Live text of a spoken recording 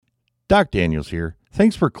Doc Daniels here.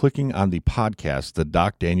 Thanks for clicking on the podcast, The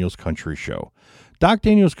Doc Daniels Country Show. Doc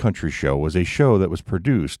Daniels Country Show was a show that was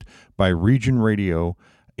produced by Region Radio,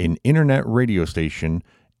 an internet radio station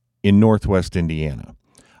in Northwest Indiana.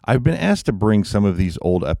 I've been asked to bring some of these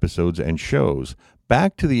old episodes and shows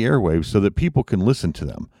back to the airwaves so that people can listen to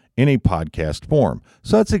them in a podcast form.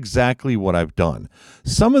 So that's exactly what I've done.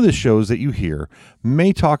 Some of the shows that you hear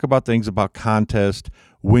may talk about things about contest,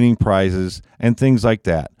 winning prizes, and things like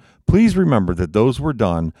that. Please remember that those were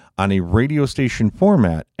done on a radio station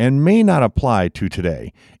format and may not apply to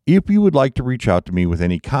today. If you would like to reach out to me with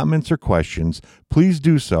any comments or questions, please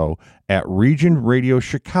do so at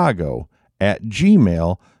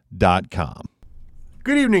regionradiochicago@gmail.com.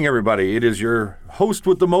 Good evening, everybody. It is your host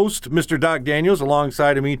with the most, Mr. Doc Daniels.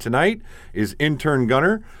 Alongside of me tonight is intern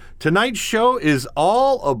Gunner. Tonight's show is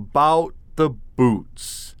all about the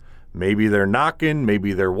boots. Maybe they're knocking,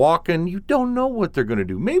 maybe they're walking. You don't know what they're going to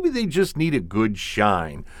do. Maybe they just need a good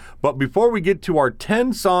shine. But before we get to our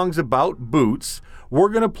 10 songs about boots, we're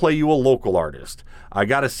going to play you a local artist. I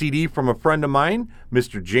got a CD from a friend of mine,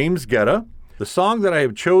 Mr. James Guetta. The song that I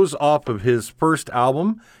have chose off of his first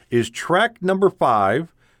album is track number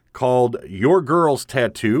 5, called Your Girl's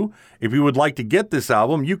Tattoo. If you would like to get this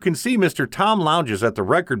album, you can see Mr. Tom Lounges at the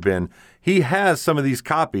Record Bin. He has some of these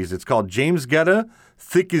copies. It's called James Guetta,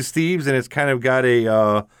 Thick as Thieves, and it's kind of got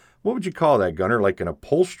a, what would you call that, Gunner? Like an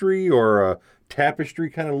upholstery or a tapestry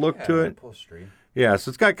kind of look to it? Upholstery. Yeah, so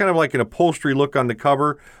it's got kind of like an upholstery look on the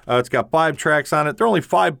cover. It's got 5 tracks on it. They're only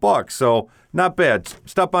 $5, so not bad.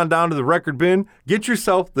 Stop on down to the Record Bin. Get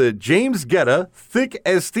yourself the James Guetta Thick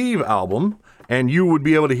as Steve album, and you would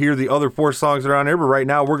be able to hear the other 4 songs that are on there. But right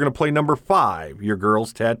now, we're going to play number 5, Your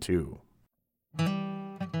Girl's Tattoo.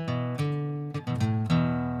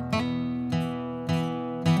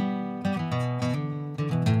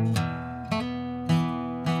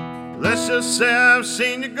 Let's just say I've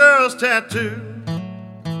seen your girl's tattoo,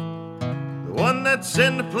 the one that's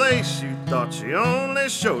in the place you thought she only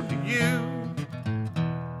showed to you.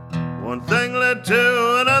 One thing led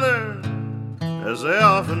to another, as they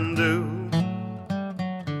often do.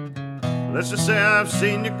 Let's just say I've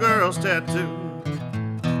seen your girl's tattoo.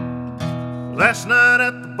 Last night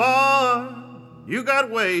at the bar, you got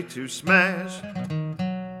way too smashed.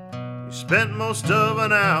 You spent most of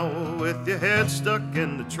an hour with your head stuck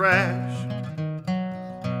in the trash.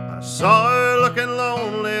 I saw her looking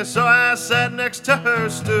lonely, so I sat next to her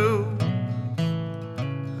stool.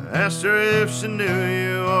 I asked her if she knew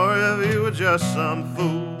you or if you were just some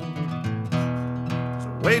fool. So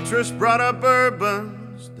the waitress brought up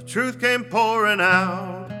bourbons, the truth came pouring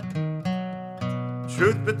out.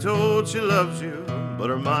 Truth be told, she loves you, but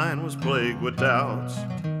her mind was plagued with doubts.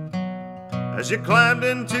 As you climbed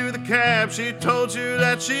into the cab, she told you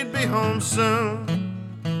that she'd be home soon,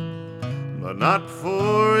 but not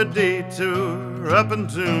for a detour up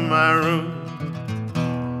into my room.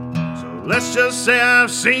 So let's just say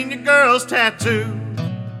I've seen your girl's tattoo,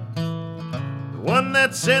 the one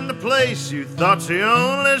that's in the place you thought she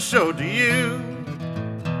only showed to you.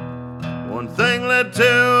 One thing led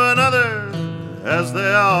to another, as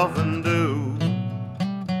they often do.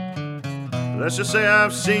 Let's just say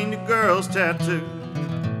I've seen your girl's tattoo.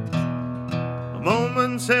 A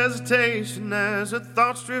moment's hesitation as her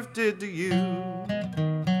thoughts drifted to you.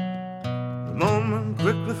 The moment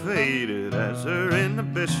quickly faded as her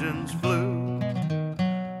inhibitions flew.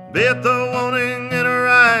 Be it the warning in her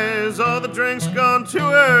eyes or the drinks gone to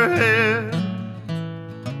her head,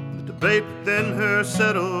 the debate within her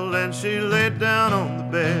settled and she laid down on the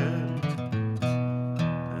bed.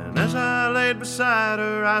 As I laid beside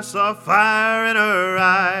her, I saw fire in her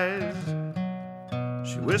eyes.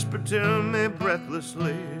 She whispered to me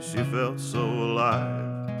breathlessly, she felt so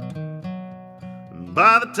alive. And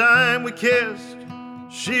by the time we kissed,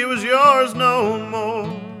 she was yours no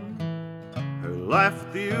more. Her life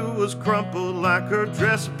with you was crumpled like her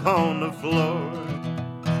dress upon the floor.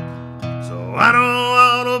 So I don't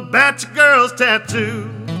want to bat your girl's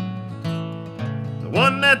tattoo,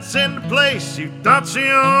 one that's in the place you thought she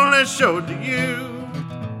only showed to you.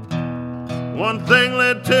 One thing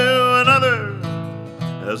led to another,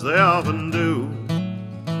 as they often do.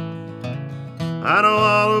 I know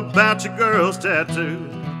all about your girl's tattoo.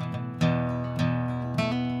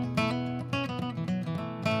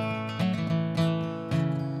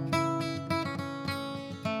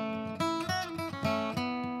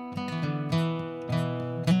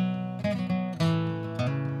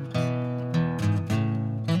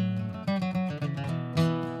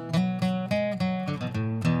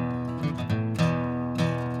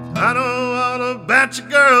 I know all about your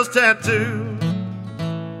girl's tattoo,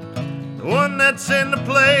 the one one that's in the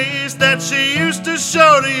place that she used to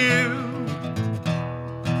show to you.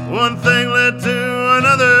 One thing led to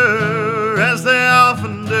another, as they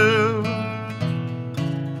often do.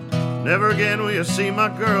 Never again will you see my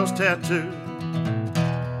girl's tattoo.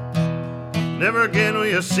 Never again will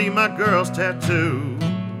you see my girl's tattoo.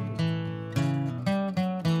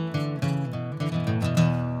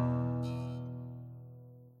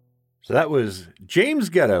 So that was James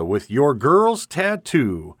Guetta with Your Girl's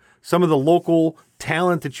Tattoo, some of the local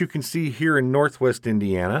talent that you can see here in Northwest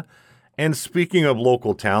Indiana. And speaking of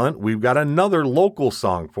local talent, we've got another local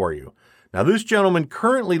song for you. Now, this gentleman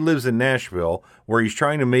currently lives in Nashville, where he's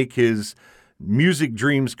trying to make his music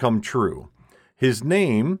dreams come true. His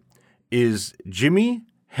name is Jimi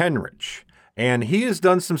Hendrix, and he has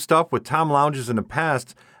done some stuff with Tom Lounges in the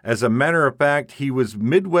past. As a matter of fact, he was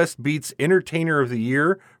Midwest Beats Entertainer of the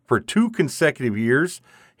Year for 2 consecutive years.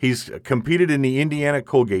 He's competed in the Indiana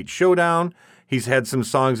Colgate Showdown. He's had some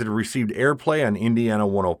songs that have received airplay on Indiana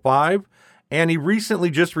 105. And he recently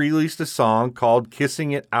just released a song called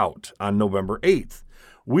Kissing It Out on November 8th.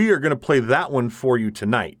 We are going to play that one for you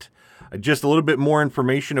tonight. Just a little bit more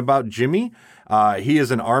information about Jimi. He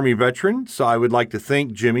is an Army veteran, so I would like to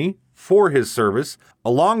thank Jimi for his service,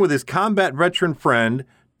 along with his combat veteran friend,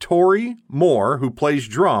 Tori Moore, who plays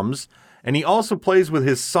drums, and he also plays with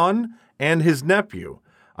his son and his nephew.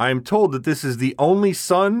 I am told that this is the only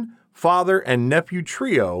son, father, and nephew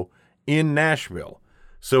trio in Nashville.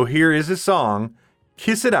 So here is his song,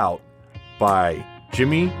 Kiss It Out, by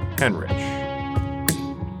Jimi Hendrix.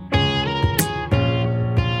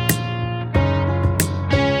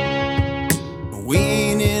 We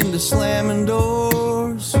ain't into slamming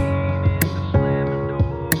doors.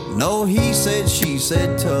 No, he said, she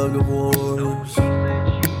said, tug of wars.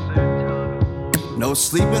 No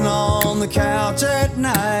sleeping on the couch at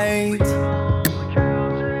night.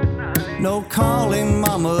 No calling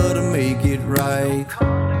mama to make it right.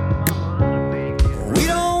 We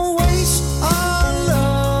don't waste our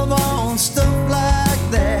love on stuff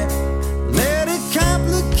like that. Let a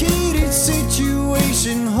complicated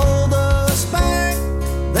situation hold us back.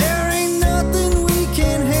 There ain't nothing we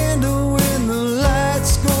can handle when the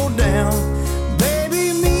lights go down.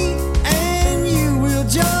 Baby, me and you will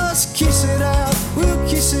just kiss it out. We'll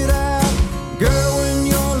kiss it out. Girl, when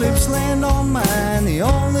your lips land on mine, the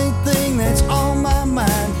only thing that's on my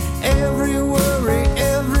mind, every worry,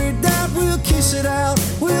 every doubt, we'll kiss it out,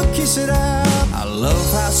 we'll kiss it out. I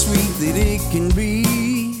love how sweet that it can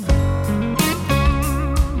be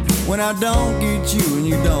when I don't get you and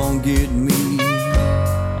you don't get me.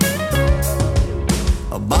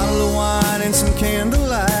 A bottle of wine and some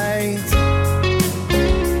candlelight.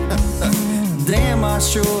 Damn, I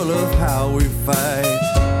sure love how we fight.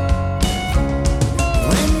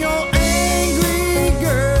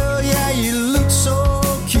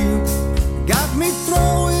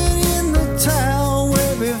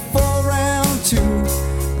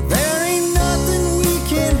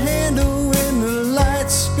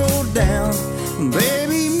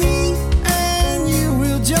 Baby, me and you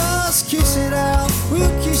will just kiss it out. We'll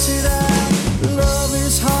kiss it out. Love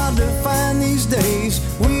is hard to find these days.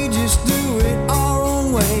 We just do it our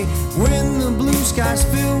own way. When the blue sky's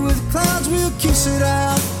filled with clouds, we'll kiss it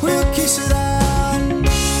out. We'll kiss it out.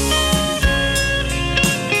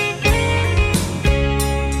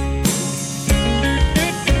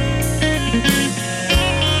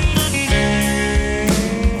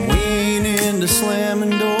 We ain't into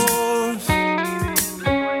slamming doors.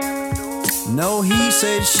 No, he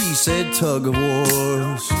said, she said, tug of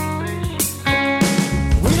wars.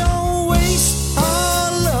 We don't waste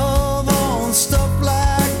our love on stuff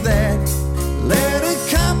like that. Let a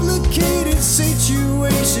complicated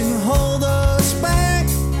situation hold us back.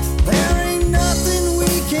 There ain't nothing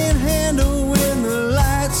we can handle when the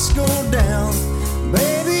lights go down.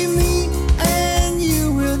 Baby, me and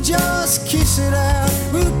you will just kiss it out.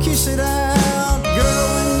 We'll kiss it out. Girl,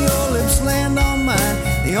 when your lips land on mine,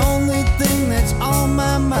 the only thing that's on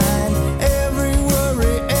my mind, every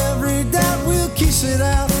worry, every doubt, we'll kiss it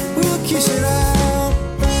out, we'll kiss it out.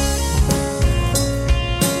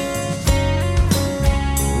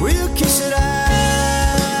 We'll kiss it out.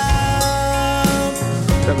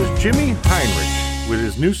 That was Jimi Hendrix with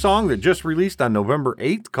his new song that just released on November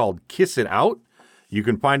 8th called Kiss It Out. You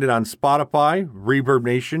can find it on Spotify, Reverb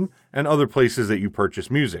Nation, and other places that you purchase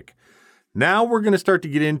music. Now we're going to start to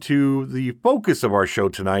get into the focus of our show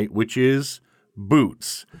tonight, which is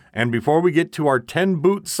boots. And before we get to our 10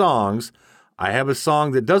 boot songs, I have a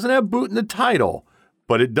song that doesn't have boot in the title,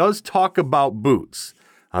 but it does talk about boots.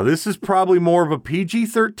 This is probably more of a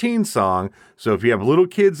PG-13 song, so if you have little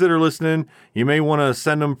kids that are listening, you may want to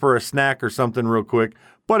send them for a snack or something real quick,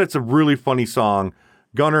 but it's a really funny song.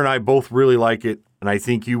 Gunner and I both really like it, and I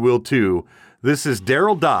think you will too. This is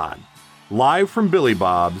Daryl Dodd, live from Billy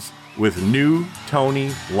Bob's with New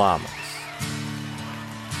Tony Lamas.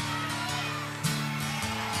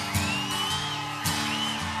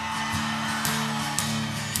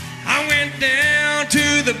 I went down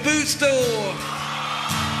to the boot store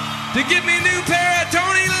to get me a new pair of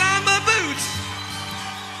Tony Lama boots.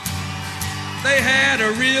 They had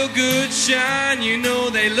a real good shine, you know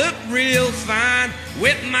they look real fine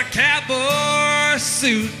with my cowboy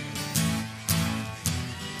suit.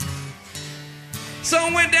 So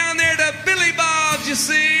I went down there to Billy Bob's, you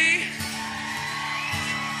see,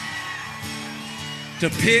 to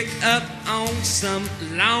pick up on some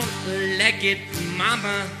long-legged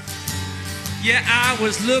mama. Yeah, I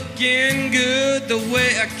was looking good the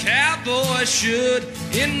way a cowboy should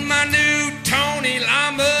in my new Tony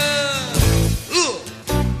Lama.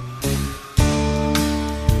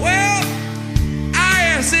 Well, I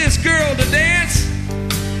asked this girl to dance.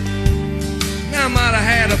 I might have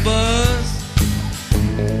had a buzz.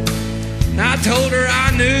 I told her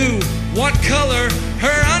I knew what color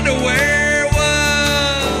her underwear was.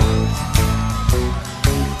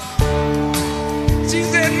 She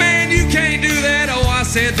said, man, you can't do that. Oh, I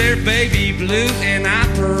said, they're baby blue, and I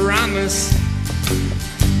promise,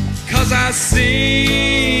 'cause I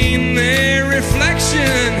seen their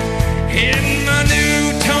reflection in my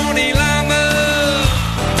new Tony Lama.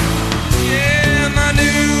 Yeah, my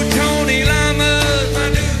new Tony Lama. My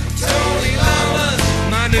new Tony Lama.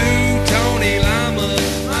 My new Tony Lama.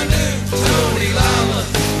 My new Tony Lama.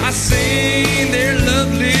 I seen their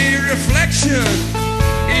lovely reflection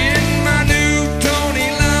in my new Tony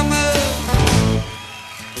Lama.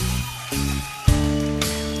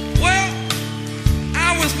 Well,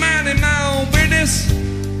 I was minding my own business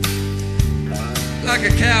like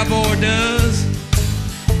a cowboy does.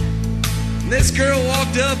 This girl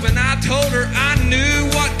walked up and I told her I knew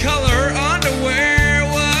what color her underwear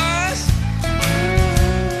was.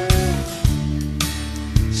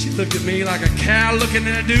 She looked at me like a cow looking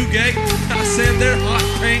at a dew gate. I said, they're hot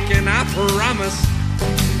pink, and I promise,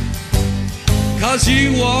 'cause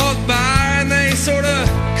you walked by and they sort of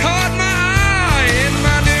caught my eye in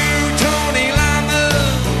my new Tony Lama.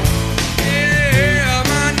 Yeah,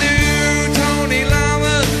 my new Tony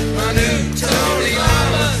Lama. My new Tony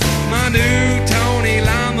Lama. My new Tony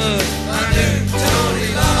Lama. My new Tony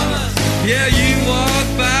Lama. Yeah, you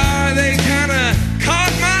walked by, they kind of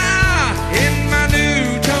caught my eye in my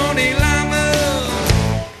new Tony Lama.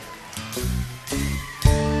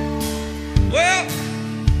 Well,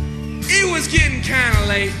 it was getting kind of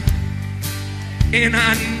late, and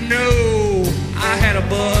I know I had a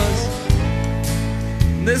buzz.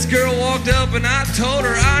 This girl walked up and I told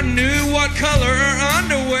her I knew what color her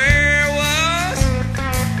underwear was.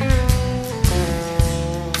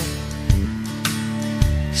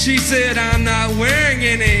 She said, I'm not wearing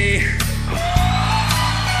any.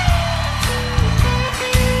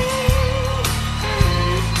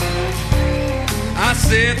 I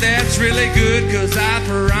said, that's really good, 'cause I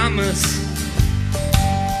promise.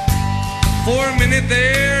 For a minute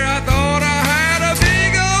there, I thought I had a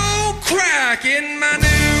big old crack in my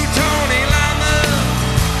new Tony Lama.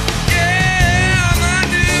 Yeah, my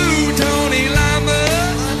new Tony Lama.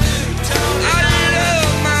 I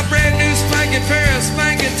love my brand new spanking pair of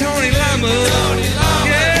spanking Tony Lama.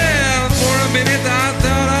 Yeah, for a minute I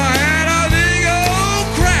thought I had a big old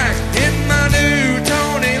crack in my new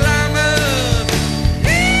Tony Lama.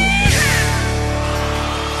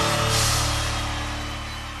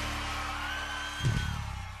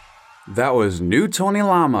 That was New Tony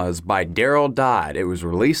Lamas by Daryl Dodd. It was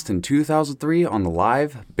released in 2003 on the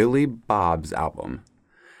live Billy Bob's album.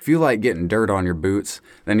 If you like getting dirt on your boots,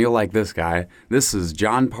 then you'll like this guy. This is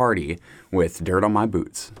John Party with Dirt on My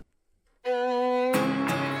Boots.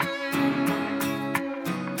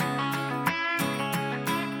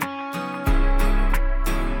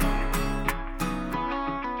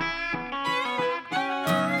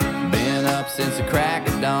 Been up since the crack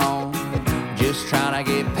of dawn, just trying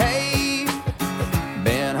to get paid.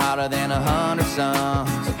 Been hotter than 100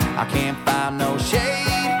 suns, I can't find no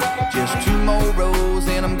shade. Just 2 more rows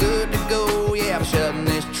and I'm good to go. Yeah, I'm shutting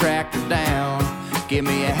this tractor down. Give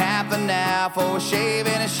me a half an hour for a shave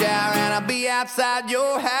and a shower, and I'll be outside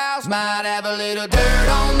your house. Might have a little dirt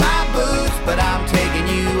on my boots, but I'm taking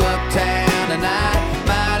you uptown tonight.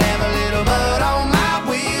 Might have a little mud on my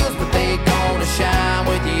wheels, but they gonna shine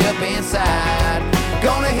with you up inside.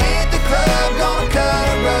 Gonna hit the club, gonna cut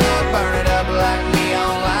a rug, burn it up like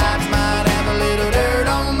neon lights.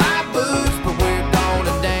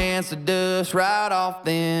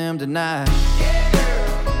 tonight.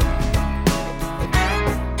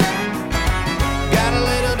 Got a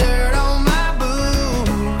little dirt on my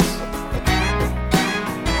boots.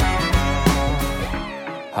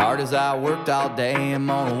 Hard as I worked all day, I'm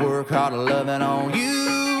gonna work harder loving on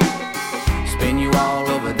you. Spin you all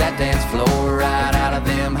over that dance floor, right out of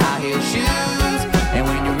them high heel shoes. And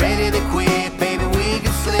when you're ready to quit, baby, we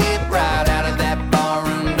can slip right out of that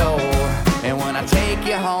barroom door. And when I take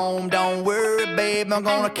you home, don't worry, babe, I'm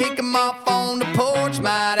gonna kick 'em off on the porch.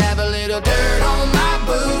 Might have a little dirt on my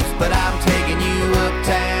boots, but I'm taking you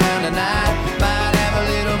uptown tonight. Might have a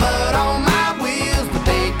little mud on my wheels, but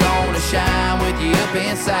they gonna shine with you up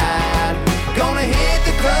inside. Gonna hit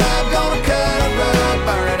the club, gonna cut a rug,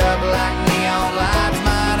 burn it up like neon lights.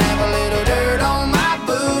 Might have a little dirt on my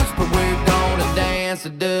boots, but we're gonna dance the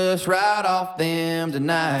dust right off them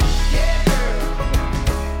tonight.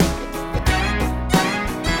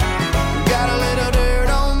 Got a little dirt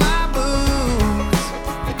on my boots.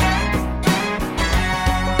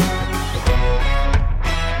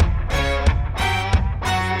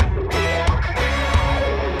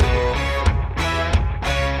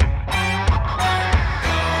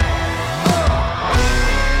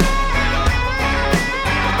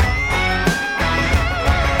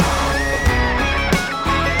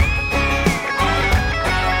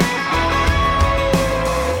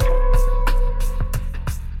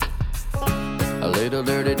 A little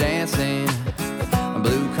dirty dancing,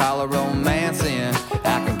 blue collar romancing.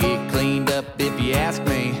 I can get cleaned up if you ask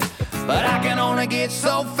me, but I can only get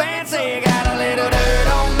so fancy. Got a little dirt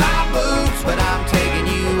on my boots, but I'm taking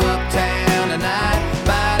you uptown tonight.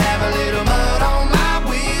 Might have a little mud on my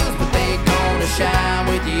wheels, but they gonna shine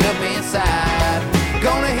with you up inside.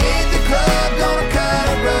 Gonna hit the club, gonna cut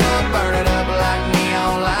a rug, burn it up like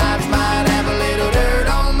neon lights. Might have a little dirt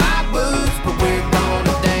on my boots, but we're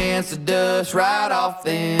gonna dance the dust right off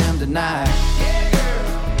them tonight.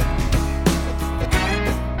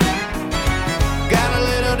 Got a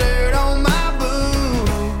little dirt on my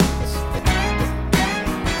boots.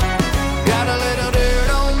 Got a little dirt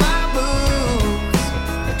on my boots.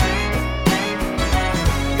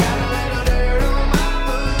 Got a little dirt on my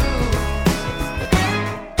boots.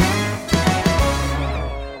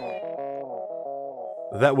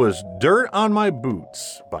 That was Dirt on My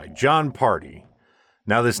Boots by John Party.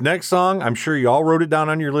 Now, this next song, I'm sure you all wrote it down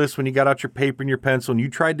on your list when you got out your paper and your pencil and you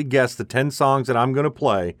tried to guess the 10 songs that I'm going to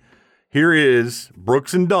play. Here is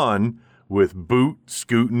Brooks and Dunn with Boot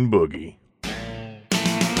Scootin' Boogie.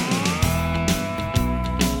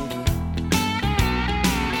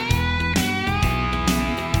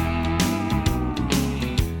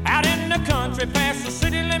 Out in the country past the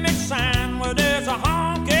city limit sign where there's a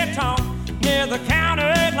honky-tonk near the county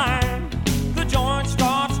line. The joint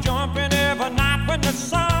starts jumping every night when the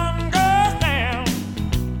sun goes down.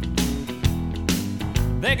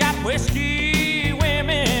 They got whiskey,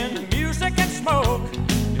 women, music and smoke.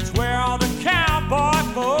 It's where all the cowboy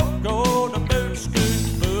folk go to boot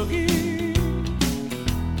scoot boogie.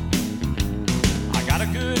 I got a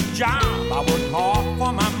good job, I work hard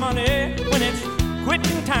for my money. When it's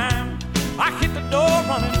quitting time, I hit the door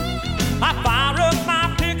running. I fire up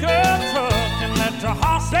my pickup truck and let the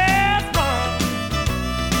horses run.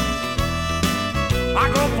 I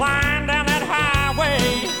go flying down that highway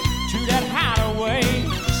to that hideaway,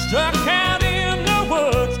 stuck out in the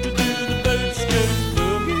woods to do the boot scoot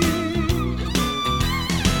boogie.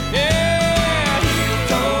 Yeah, heel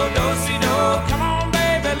toe, do-si-do, come on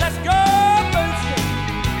baby, let's go boot scoot.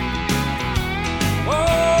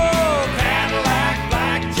 Oh, Cadillac,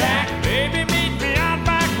 blackjack, baby meet me out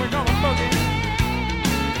back, we're gonna boogie.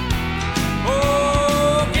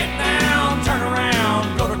 Oh, get down, turn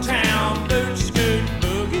around, go to town, boot scoot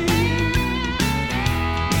boogie.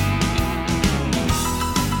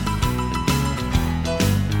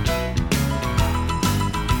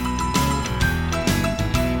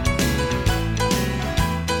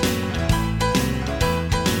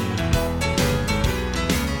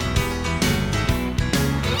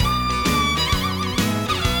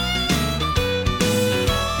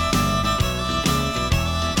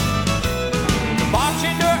 The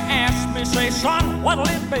bartender asked me, say, son, what'll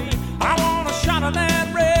it be? I want a shot of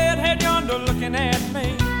that redhead yonder looking at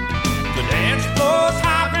me. The dance floor's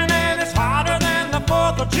hopping and it's hotter than the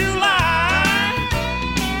 4th of July.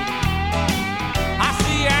 I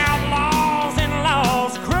see outlaws and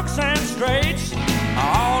laws, crooks and straights,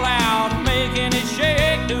 all out making it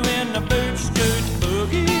shake, doing the boot scoot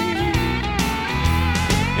boogie.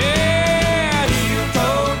 Yeah, heel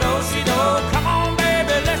toe, do-si-do, come on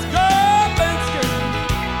baby, let's go boot scoot.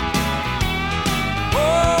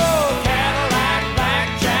 Oh, Cadillac,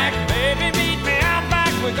 blackjack, baby meet me out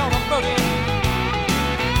back, we're gonna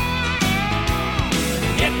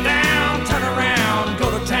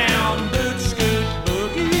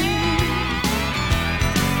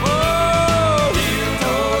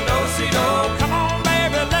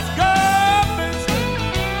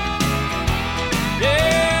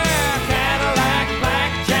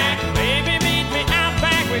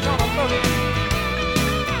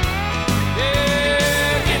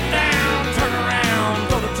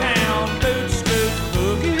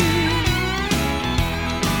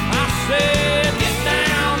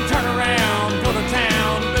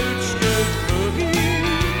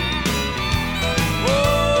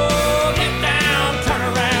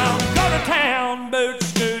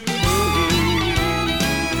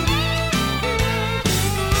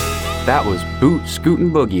That was Boot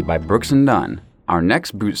Scootin' Boogie by Brooks and Dunn. Our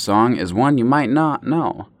next Boot song is one you might not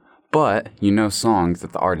know, but you know songs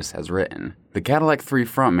that the artist has written. The Cadillac 3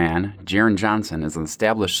 frontman, Jaron Johnson, is an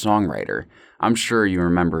established songwriter. I'm sure you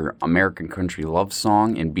remember American Country Love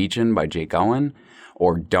Song in Beachin' by Jake Owen,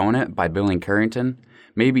 or Donut by Billy Carrington,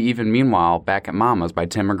 maybe even Meanwhile Back at Mama's by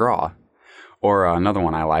Tim McGraw. Or another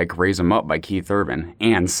one I like, Raise 'Em Up by Keith Urban,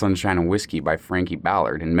 and Sunshine and Whiskey by Frankie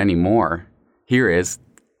Ballard, and many more. Here is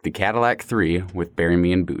The Cadillac 3 with Bury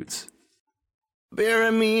Me in Boots.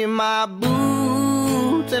 Bury me in my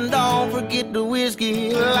boots and don't forget the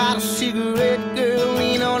whiskey. Light a cigarette, girl,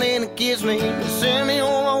 lean on in and kiss me. Send me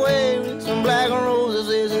on my way with some black roses.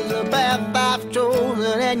 This is a path I've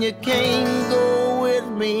chosen and you can't go with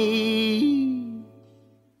me.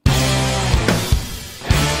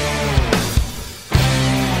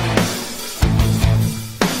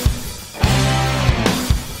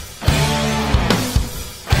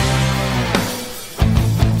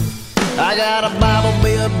 I got a Bible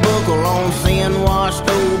belt buckle on sand-washed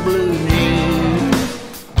old blue jeans.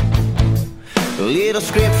 A little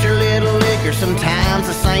scripture, little liquor, sometimes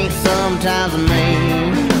a saint, sometimes a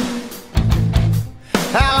man.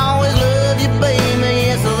 I'll always love you, baby,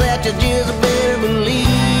 yes, that you just better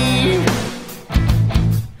believe.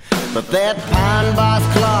 But that pine box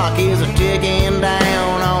clock is a ticking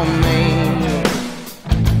down on me.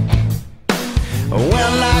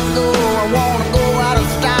 When I go, I wanna go out of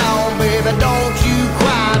style, baby, don't you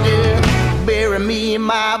cry, dear. Bury me in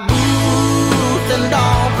my boots and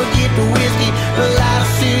don't forget the whiskey. Light a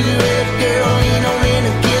cigarette, girl, lean on in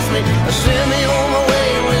and kiss me. Send me on my way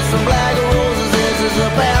with some black roses. This is a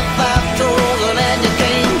path I've chosen and you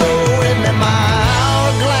can't go with me. My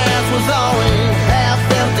hourglass was always half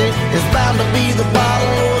empty. It's bound to be the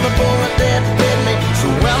bottle or the bullet that bit me.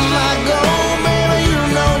 So when I go, baby, you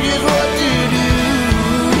know just what to do.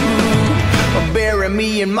 Bury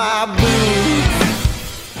me in my boots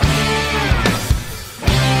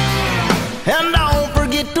and don't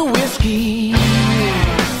forget the whiskey.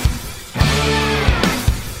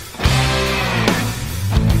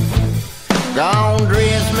 Gonna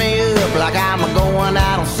dress me up like I'm going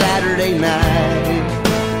out on Saturday night.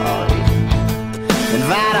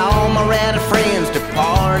 Invite all my rowdy friends to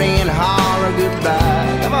party and holler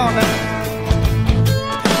goodbye. Come on now.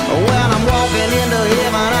 When I'm walking into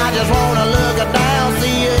heaven, I just wanna look down,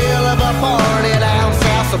 see a hell of a party down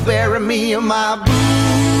south. So bury me in my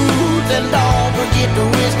boots and don't forget the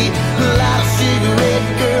whiskey. Light a cigarette,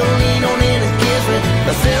 girl, lean on in and kiss me.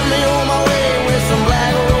 Send me on my way with some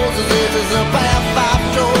black roses. This is a path I've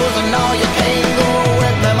chosen, no, you can't go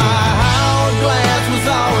with me. My hourglass was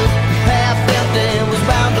always half empty. It was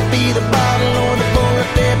bound to be the bottle or the bullet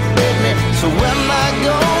that bit me. So when I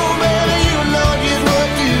go, baby, you know just what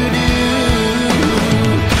to do.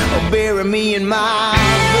 Bury me in my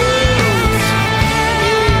boots.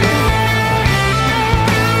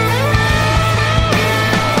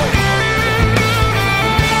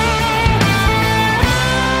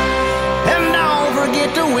 And don't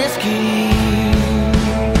forget the whiskey.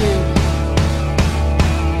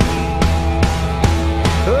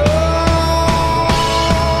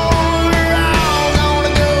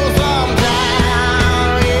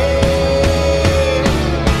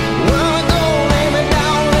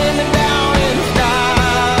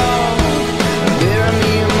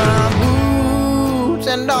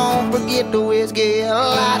 The whiskey,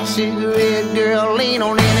 light a cigarette, girl, lean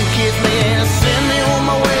on in and kiss me and send me on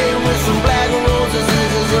my way with some black roses.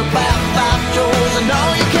 This is about 5 chores and no,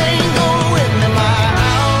 you can't go with me. My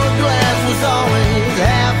hourglass was always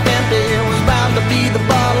half empty. It was bound to be the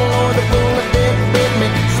bottle or the bullet that bit me.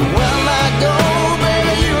 So when I go,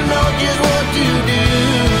 baby, you know just what to do.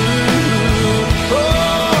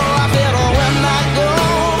 Oh, I said, oh, when I go,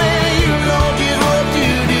 baby, you know just what to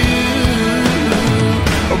do.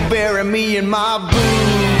 Bury me in my boots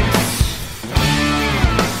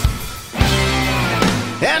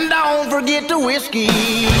and don't forget the whiskey.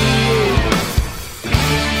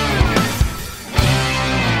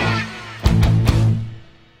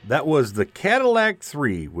 That was the Cadillac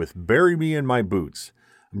 3 with Bury Me in My Boots.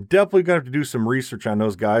 I'm definitely going to have to do some research on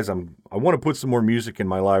those guys. I want to put some more music in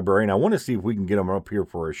my library, and I want to see if we can get them up here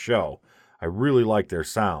for a show. I really like their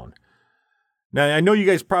sound. Now, I know you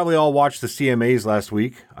guys probably all watched the CMAs last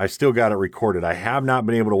week. I still got it recorded. I have not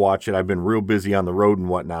been able to watch it. I've been real busy on the road and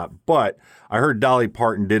whatnot, but I heard Dolly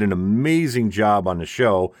Parton did an amazing job on the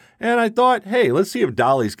show, and I thought, hey, let's see if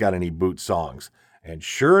Dolly's got any boot songs. And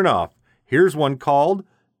sure enough, here's one called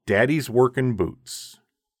Daddy's Workin' Boots.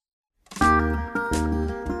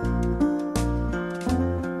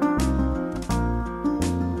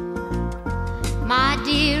 My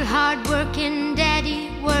dear hard-working daddy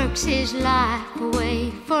works his life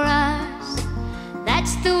away for us.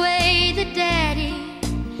 That's the way the daddy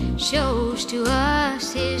shows to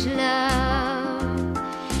us his love.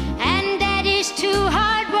 And daddy's two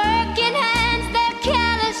hard-working hands, they're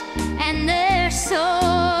calloused and they're sore.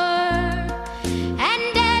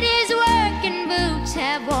 And daddy's working boots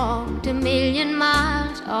have walked 1,000,000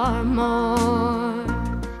 miles or more.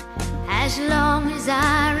 As long as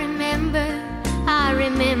I remember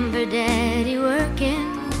daddy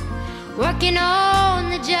working on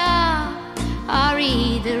the job or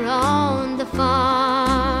either on the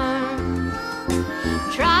farm,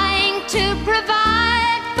 trying to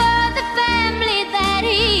provide for the family that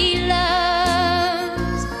he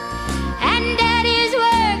loves. And daddy's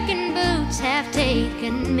working boots have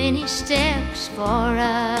taken many steps for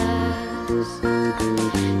us.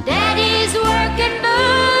 Daddy's working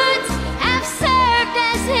boots have served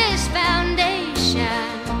as his foundation.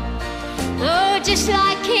 Oh, just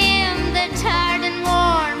like him, they're tired and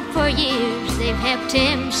worn. For years they've helped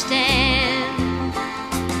him stand.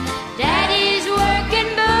 Daddy's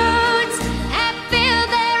working boots have filled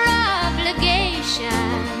their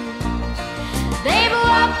obligation. They've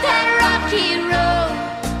walked that rocky road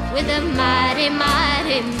with a mighty,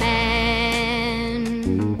 mighty man.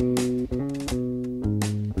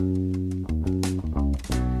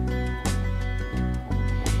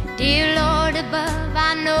 Dear Lord above,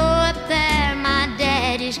 I know up there my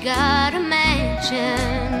daddy's got a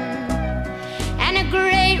mansion and a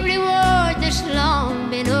great reward that's long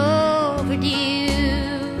been overdue.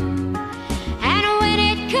 And when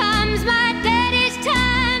it comes my daddy's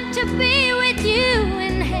time to be with you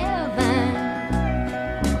in heaven,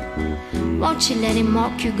 won't you let him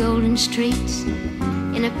walk your golden streets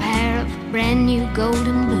in a pair of brand new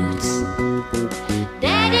golden boots?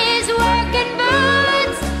 Daddy's working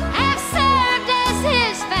boots have served as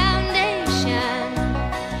his foundation.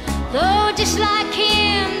 Though just like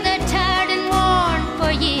him, they're tired and worn.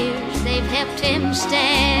 For years they've helped him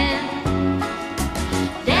stand.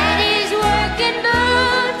 Daddy's working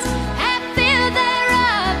boots have filled their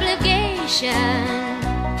obligation.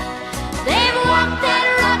 They've walked that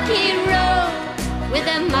rocky road with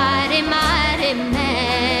a mighty, mighty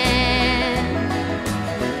man.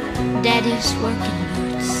 Daddy's working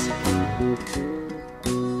boots.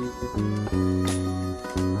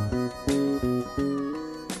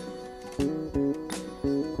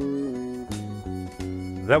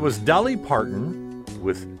 That was Dolly Parton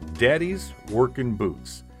with Daddy's Workin'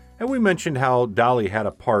 Boots. And we mentioned how Dolly had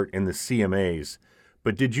a part in the CMAs,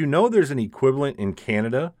 but did you know there's an equivalent in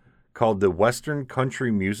Canada called the Western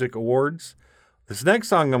Country Music Awards? This next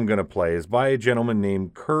song I'm going to play is by a gentleman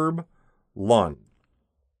named Curb Lund.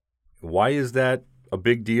 Why is that a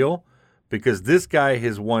big deal? Because this guy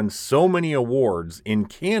has won so many awards in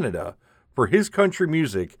Canada for his country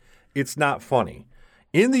music, it's not funny.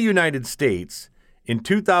 In the United States, in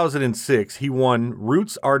 2006, he won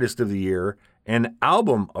Roots Artist of the Year and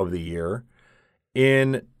Album of the Year.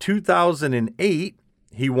 In 2008,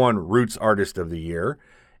 he won Roots Artist of the Year.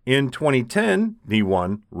 In 2010, he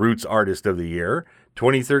won Roots Artist of the Year.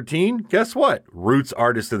 2013, guess what? Roots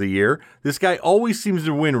Artist of the Year. This guy always seems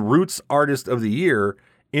to win Roots Artist of the Year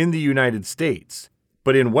in the United States.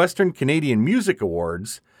 But in Western Canadian Music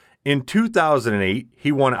Awards, in 2008,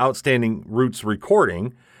 he won Outstanding Roots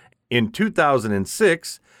Recording. In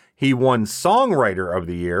 2006, he won Songwriter of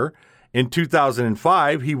the Year. In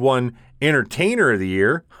 2005, he won Entertainer of the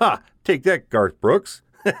Year. Ha! Take that, Garth Brooks.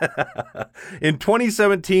 In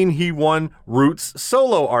 2017, he won Roots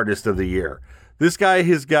Solo Artist of the Year. This guy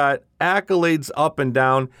has got accolades up and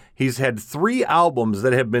down. He's had 3 albums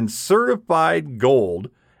that have been certified gold,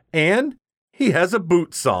 and he has a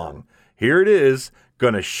boot song. Here it is,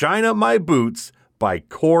 Gonna Shine Up My Boots by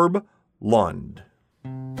Curb Lund.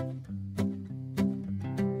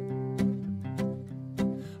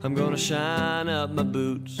 I'm gonna shine up my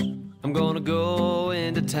boots. I'm gonna go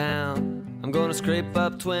into town. I'm gonna scrape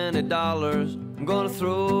up $20. I'm gonna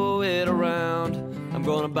throw it around. I'm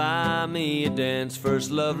gonna buy me a dance, first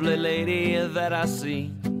lovely lady that I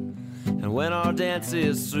see. And when our dance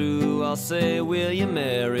is through, I'll say, will you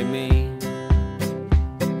marry me?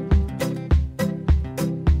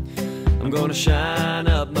 I'm gonna shine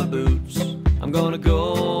up my boots. I'm gonna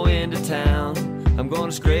go into town. I'm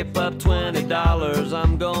gonna scrape up $20.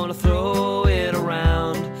 I'm gonna throw it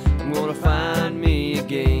around. I'm gonna find me a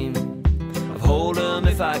game of hold'em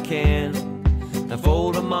if I can, and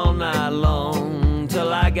fold 'em all night long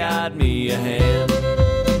till I got me a hand.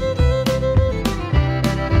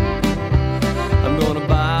 I'm gonna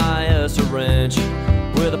buy us a ranch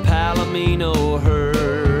with a Palomino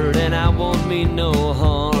herd, and I won't mean no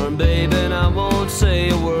harm, babe, and I won't say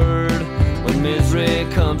a word when misery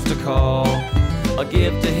comes to call. I'll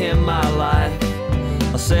give to him my life,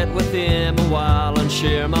 I'll sit with him a while and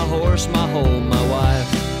share my horse, my home, my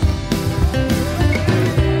wife.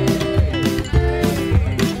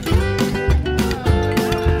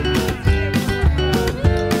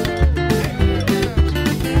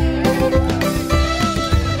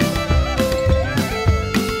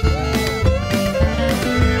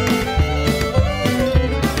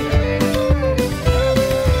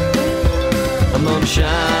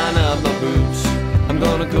 Shine up my boots, I'm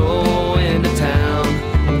gonna go into town,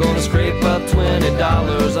 I'm gonna scrape up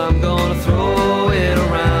 $20, I'm gonna throw it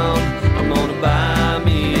around, I'm gonna buy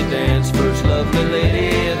me a dance, first lovely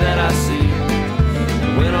lady that I see,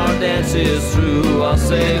 and when our dance is through, I'll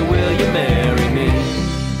say, will you marry me?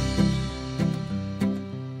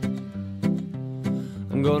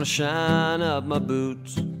 I'm gonna shine up my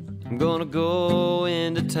boots, I'm gonna go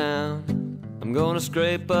into town, I'm gonna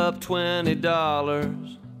scrape up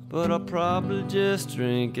 $20, but I'll probably just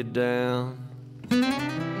drink it down.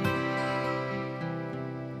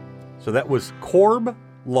 So that was Corb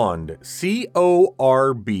Lund,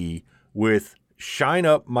 C-O-R-B, with Shine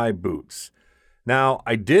Up My Boots. Now,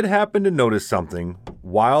 I did happen to notice something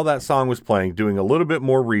while that song was playing, doing a little bit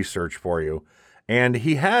more research for you, and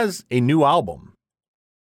he has a new album.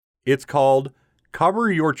 It's called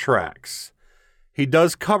Cover Your Tracks. He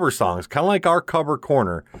does cover songs, kind of like our cover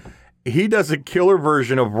corner. He does a killer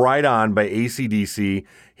version of Ride On by AC/DC.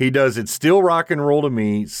 He does It's Still Rock and Roll to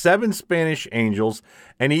Me, 7 Spanish Angels,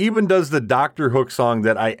 and he even does the Dr. Hook song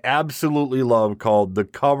that I absolutely love called The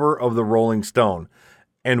Cover of the Rolling Stone.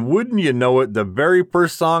 And wouldn't you know it, the very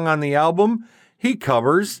first song on the album, he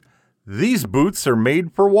covers These Boots Are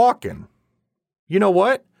Made for Walking. You know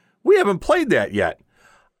what? We haven't played that yet.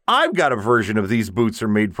 I've got a version of These Boots Are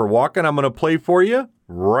Made for Walking I'm going to play for you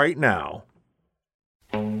right now.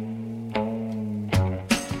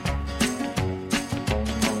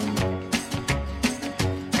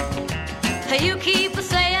 You keep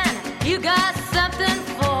saying you got something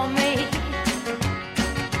for me,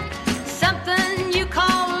 something you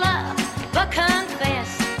call love, but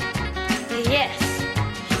confess, yes,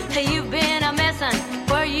 you've been a messin'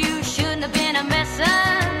 where you shouldn't have been a messin',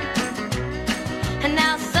 and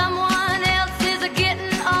now someone else is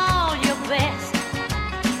getting all your best.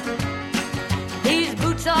 These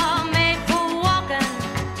boots are made for walking,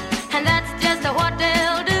 and that's just what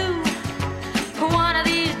they'll do. One of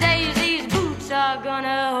these days these boots are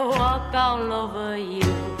gonna walk all over you.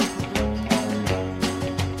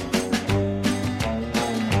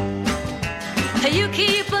 You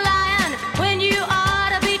keep lying when you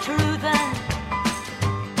ought to be truthin',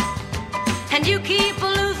 and you keep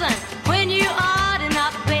losing when you ought to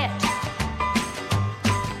not bet.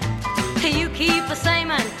 You keep saying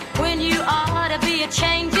when you ought to be a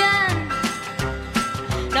changin'.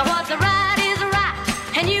 Now what's right is right,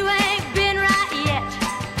 and you ain't been right yet.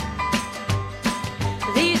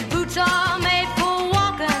 These boots are made for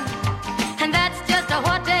walking, and that's just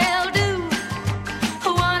what they'll do.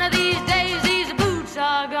 One of these days these boots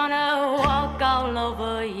are gonna walk all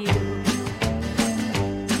over you.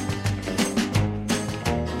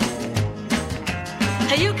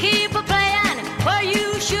 You keep playing where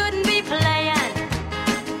you shouldn't be playing,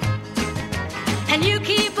 and you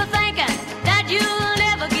keep thinking that you'll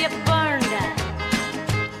never get burned.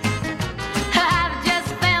 I've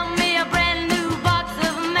just found me a brand new box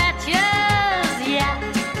of matches, yeah,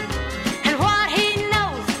 and what he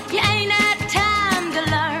knows you ain't had time to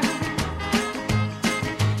learn.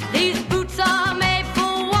 These boots are made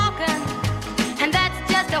for walking, and that's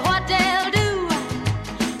just what they'll do.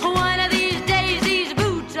 One of these days these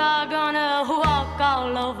boots are gonna walk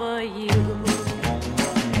all over you.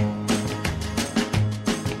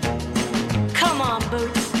 Come on,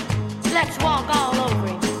 boots, let's walk all over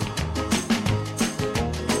him.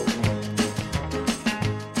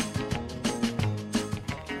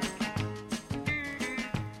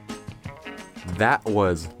 That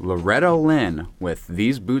was Loretta Lynn with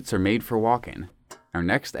These Boots Are Made for Walking. Our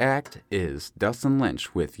next act is Dustin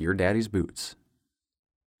Lynch with Your Daddy's Boots.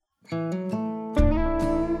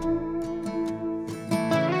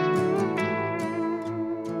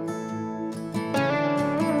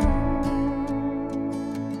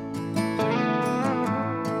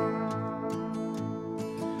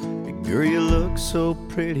 Girl, you look so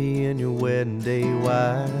pretty in your wedding day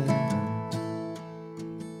white,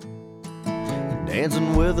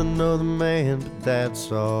 dancing with another man, but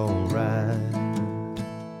that's alright.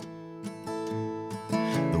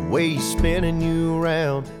 The way he's spinning you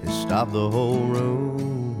around has stopped the whole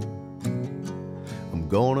room. I'm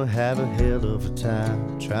gonna have a hell of a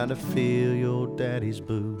time trying to fill your daddy's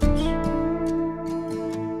boots. He's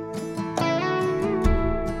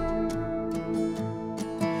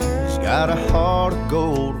got a heart of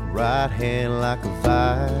gold, a right hand like a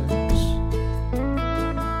vice.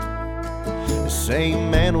 The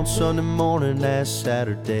same man on Sunday morning as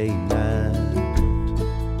Saturday night.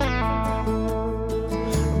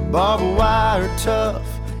 Barbed wire tough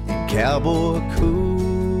and cowboy cool.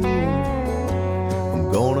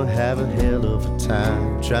 I'm gonna have a hell of a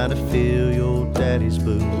time trying to fill your daddy's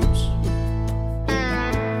boots.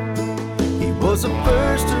 He was the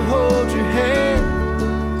first to hold your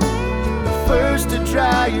hand, the first to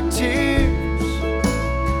dry your tears.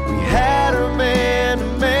 We had her man to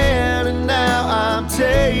man, and now I'm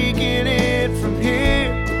taking it from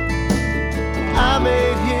here. I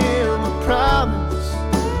made him a promise,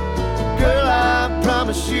 girl, I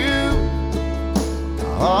promise you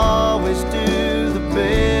I'll always do the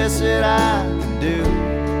best that I can do.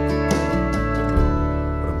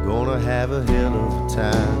 But I'm gonna have a hell of a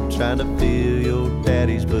time trying to fill your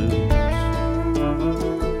daddy's boots.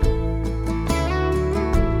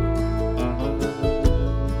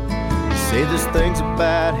 You say there's things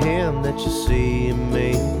about him that you see in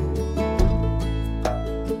me.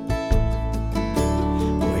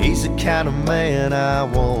 Well, he's the kind of man I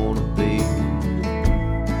wanna be.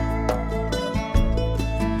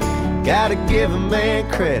 Gotta give a man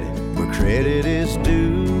credit where credit is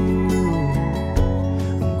due.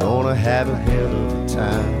 I'm gonna have a hell of a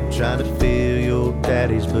time trying to fill your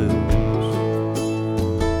daddy's boots.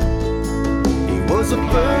 He was the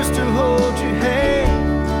first to hold your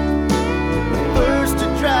hand, the first to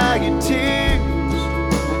dry your tears.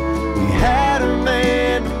 We had her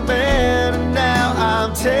man to man, and now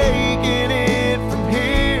I'm taking it from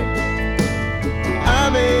here. I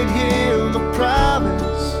made him a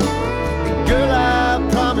promise, girl, I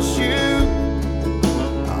promise you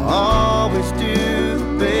I'll always do the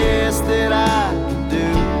best that I can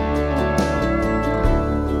do.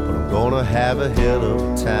 But I'm gonna have a hell of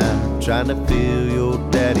a time trying to fill your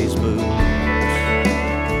daddy's boots.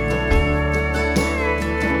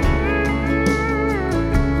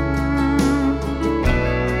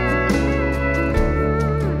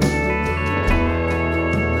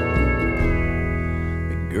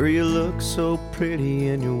 Girl, you look so pretty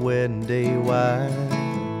in your wedding day white,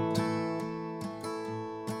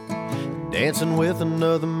 dancing with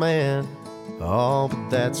another man, oh, but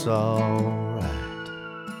that's alright.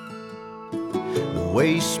 The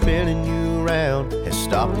way he's spinning you around has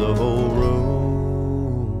stopped the whole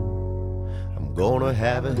room. I'm gonna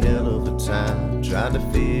have a hell of a time trying to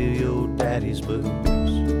fill your daddy's boots. I'm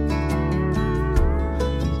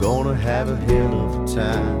gonna have a hell of a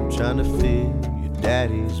time trying to fill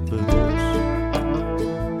daddy's boots.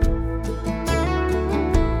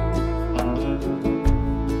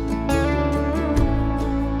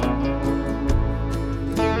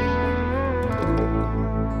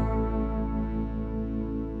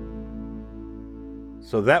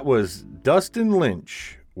 So that was Dustin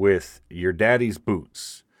Lynch with Your Daddy's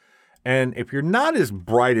Boots. And if you're not as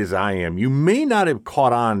bright as I am, you may not have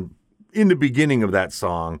caught on in the beginning of that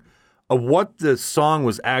song of what the song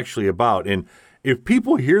was actually about. And if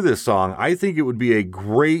people hear this song, I think it would be a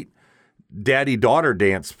great daddy-daughter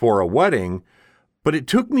dance for a wedding. But it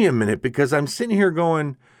took me a minute because I'm sitting here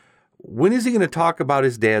going, when is he going to talk about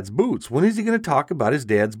his dad's boots? When is he going to talk about his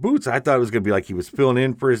dad's boots? I thought it was going to be like he was filling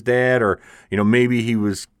in for his dad, or, maybe he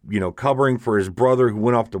was, covering for his brother who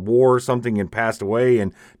went off to war or something and passed away,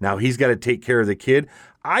 and now he's got to take care of the kid.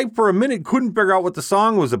 I, for a minute, couldn't figure out what the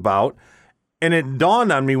song was about. And it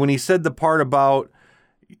dawned on me when he said the part about,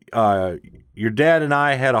 your dad and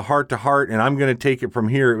I had a heart-to-heart, and I'm going to take it from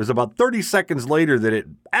here. It was about 30 seconds later that it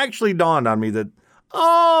actually dawned on me that,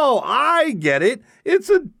 oh, I get it. It's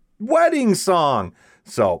a wedding song.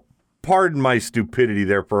 So, pardon my stupidity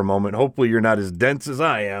there for a moment. Hopefully you're not as dense as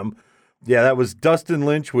I am. Yeah, that was Dustin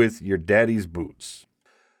Lynch with Your Daddy's Boots.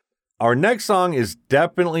 Our next song is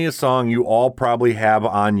definitely a song you all probably have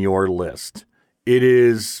on your list. It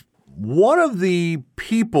is one of the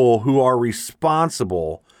people who are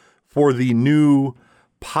responsible for the new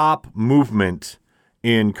pop movement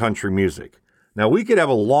in country music. Now, we could have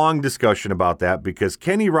a long discussion about that because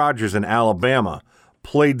Kenny Rogers and Alabama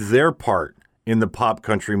played their part in the pop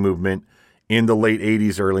country movement in the late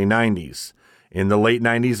 80s, early 90s. In the late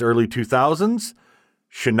 90s, early 2000s,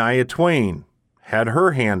 Shania Twain had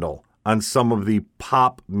her handle on some of the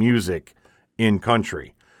pop music in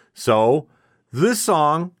country. So this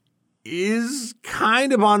song is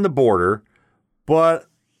kind of on the border, but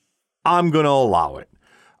I'm going to allow it.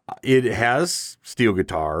 It has steel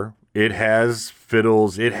guitar. It has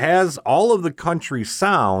fiddles. It has all of the country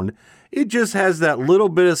sound. It just has that little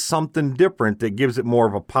bit of something different that gives it more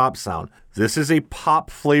of a pop sound. This is a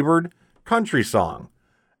pop-flavored country song.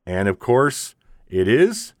 And, of course, it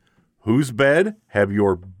is Whose Bed Have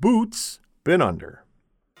Your Boots Been Under?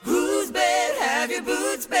 Whose bed have your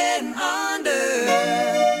boots been under?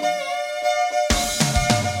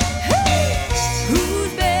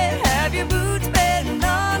 Whose bed have your boots been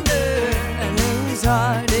under? And whose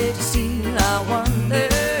heart did you steal, I wonder?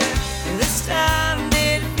 This time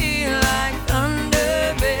did it feel like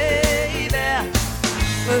thunder, baby?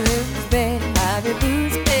 Well, whose bed have your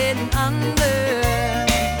boots been under?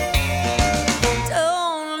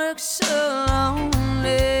 Don't look so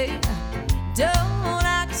lonely, don't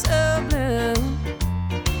act so blue.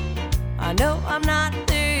 I know I'm not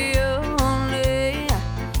the only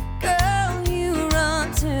girl you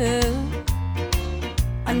run to.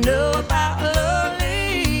 I know about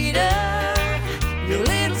Lolita, your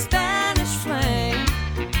little Spanish flame.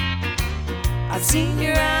 I've seen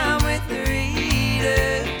you out with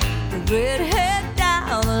Rita, the redhead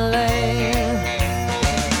down the lane.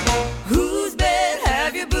 Whose bed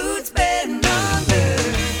have your boots been under?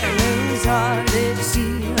 And whose heart did you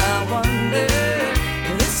steal, I wonder?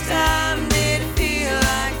 This time did it feel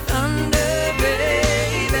like thunder,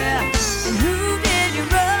 baby? And who did you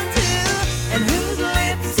run to? And whose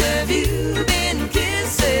lips have you been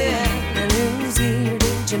kissing? And whose ear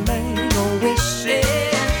did you make a wish in?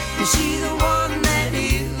 Is she the one that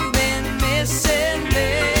you've been missing,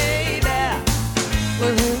 baby?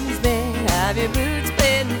 Well, whose bed have your boots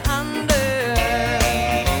been under?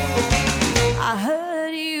 I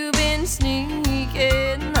heard you've been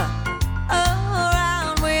sneaking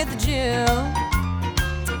around with Jill.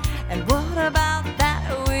 And what about that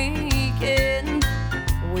weekend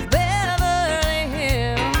with Beverly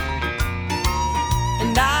Hills?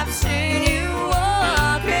 And I've seen you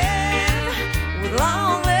walking with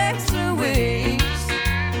long legs Louise.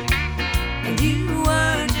 And you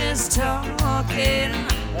weren't just talking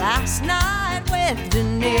last night with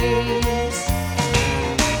Denise.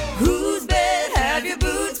 Whose bed have your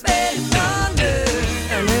boots been under?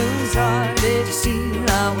 And whose heart did you steal,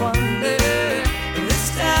 I wonder? This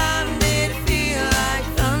time did it feel like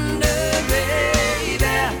thunder, baby?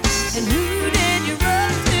 And who did you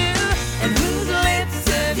run to? And whose lips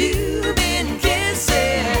have you been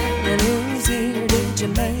kissing? And whose ear did you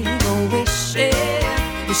make a wish in?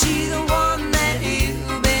 Is she the one that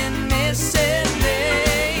you've been missing,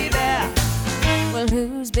 baby? Well,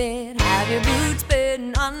 whose bed have your boots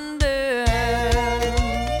been under?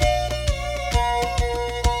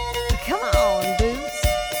 Come on, boots.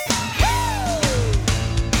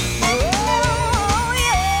 Oh,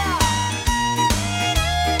 yeah.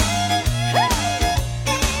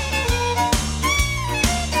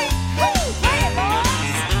 Hey,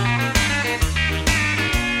 boys.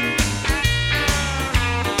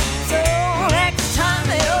 So next time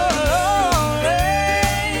you're lonely,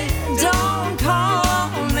 don't call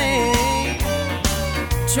on me.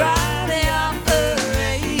 Try the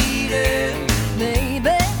operator,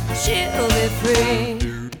 maybe she'll be free.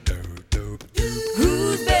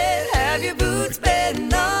 Whose bed have your boots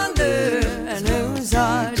been under? And whose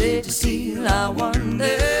heart did you steal, I wonder?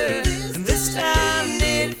 And this time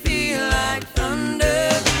did it feel like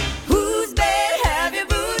thunder? Whose bed have your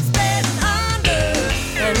boots been under?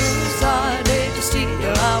 And whose heart did you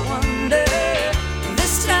steal, I wonder?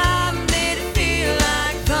 This time did it feel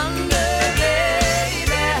like thunder,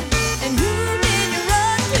 baby? And who did you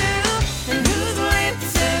run to? And whose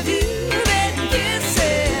lips have you been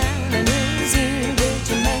kissing? And whose ear did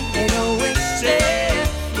you make a wish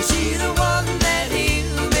in? Is she the one that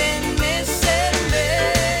you've been missing,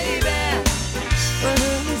 baby? Well,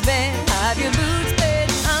 whose bed have your boots been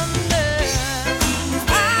under?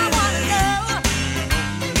 I wanna know.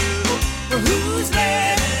 Well, whose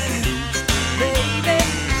bed, baby?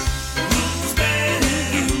 Whose bed?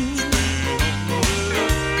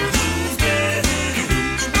 Whose bed?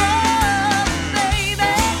 Oh,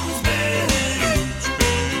 baby. Whose bed?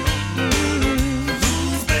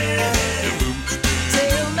 Whose bed?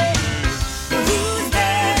 Tell me, whose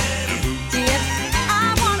bed? Yes,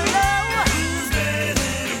 I wanna know. Whose bed?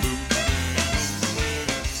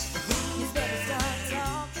 You better start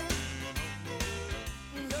talking.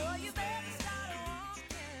 No, you better start walking.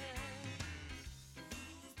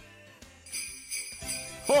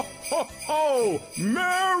 Ho, ho, ho!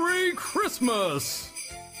 Merry Christmas!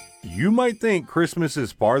 You might think Christmas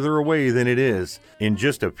is farther away than it is. In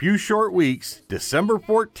just a few short weeks, December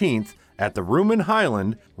 14th, at the Room in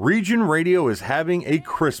Highland, Region Radio is having a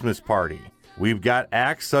Christmas party. We've got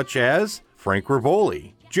acts such as Frank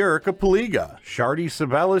Rivoli, Jerica Paliga, Shardy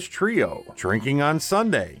Sabella's Trio, Drinking on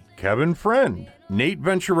Sunday, Kevin Friend, Nate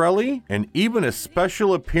Venturelli, and even a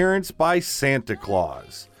special appearance by Santa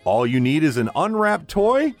Claus. All you need is an unwrapped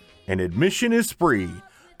toy, and admission is free.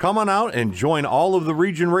 Come on out and join all of the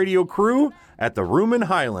Region Radio crew at the Room in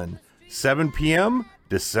Highland, 7 p.m.,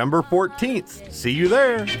 December 14th. See you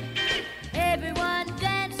there. Everyone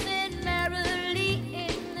dancing merrily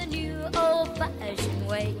in the new old-fashioned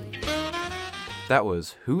way. That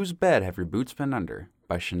was Whose Bed Have Your Boots Been Under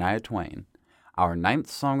by Shania Twain. Our 9th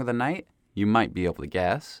song of the night, you might be able to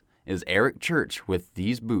guess, is Eric Church with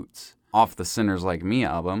These Boots. Off the Sinners Like Me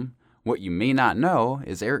album, what you may not know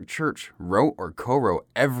is Eric Church wrote or co-wrote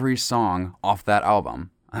every song off that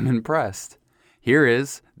album. I'm impressed. Here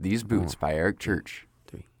is These Boots by Eric Church.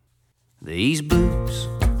 These boots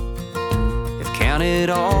have counted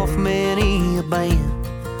off many a band,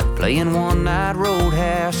 playing one-night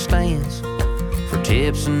roadhouse stands for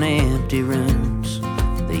tips and empty rooms.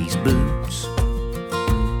 These boots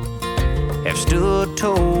have stood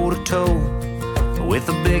toe-to-toe with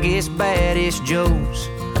the biggest, baddest Joes,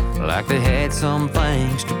 like they had some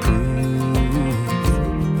things to prove.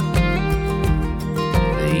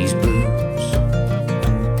 These boots,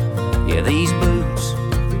 yeah, these boots,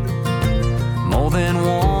 more than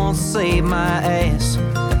once saved my ass,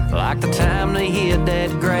 like the time they hid that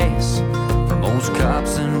grass from most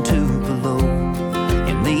cops in Tupelo.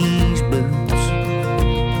 And these boots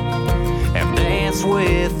have danced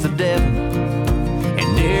with the devil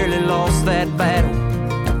and nearly lost that battle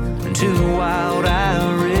in 2 wild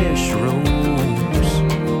Irish roads.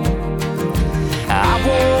 I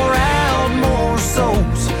wore out more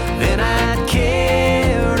souls than I'd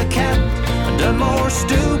care to count. I've done more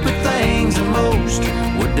stupid things than most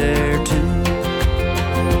would dare to.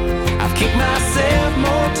 I've kicked myself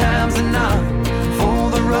more times than not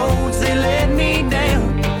for the roads they led me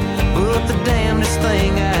down. But the damnedest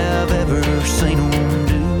thing I've ever seen them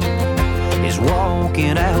do is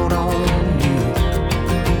walking out on you.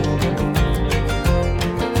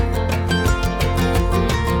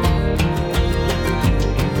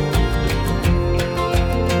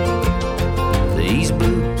 These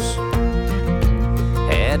boots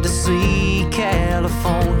had to see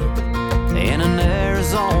California in an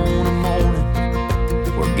Arizona morning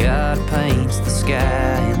where God paints the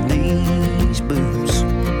sky in these boots.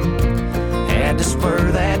 Had to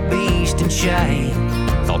spur that beast in shame.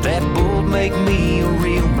 Thought that bull'd make me a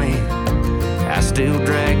real man. I still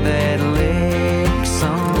drag that leg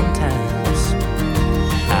sometimes.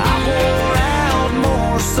 I wore out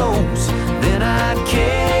more souls than I'd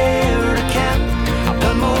care to count. I've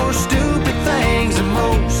done more stupid things than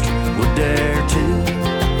most would dare to.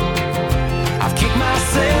 I've kicked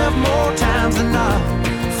myself more times than not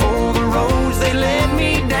for the roads they led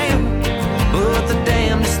me down. But the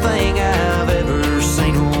damnedest thing I've ever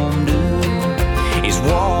seen them do is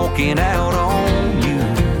walking out on you.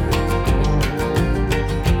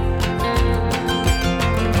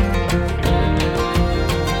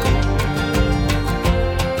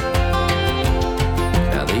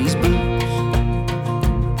 Now these boots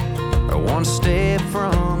are one step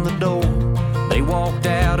from the door they walked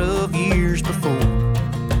out of years before.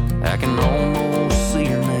 I can almost see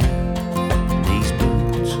her now. These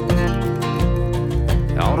boots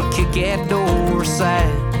ought to kick that door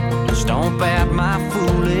aside, stomp out my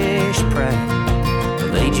foolish pride,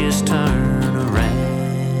 but they just turn around.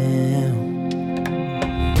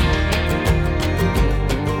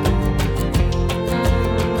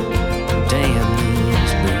 Damn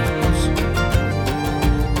these boots.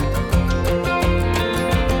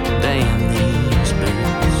 Damn these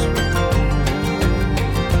boots.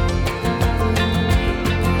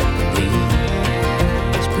 These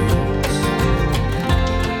boots.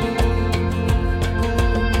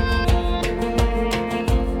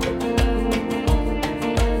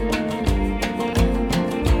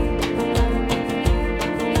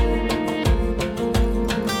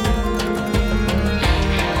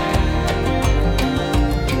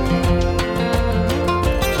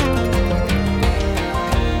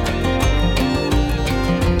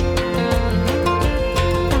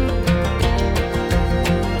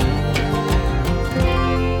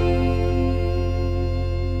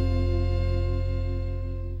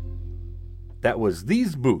 That was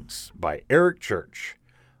These Boots by Eric Church.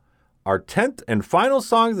 Our 10th and final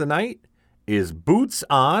song of the night is Boots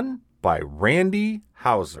On by Randy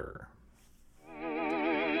Houser.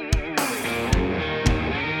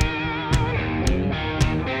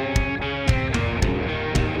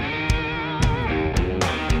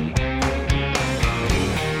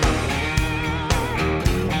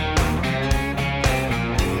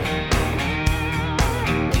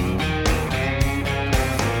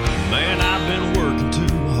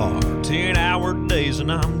 days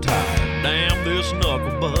and I'm tired. Damn this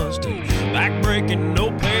knuckle busting, back breaking,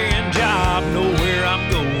 no paying job. Nowhere I'm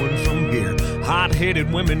going from here.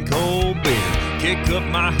 Hot-headed women, cold beer. Kick up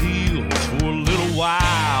my heels for a little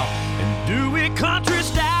while and do it country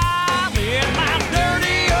style. In my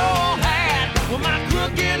dirty old hat with my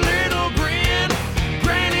crooked little grin,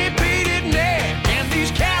 granny beaded neck and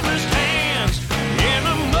these calloused hands, in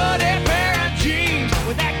a muddy pair of jeans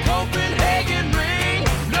with that Copenhagen ring.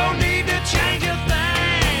 No need to change a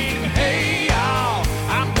thing. Hey y'all,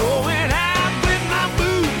 I'm going out with my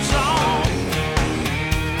boots on.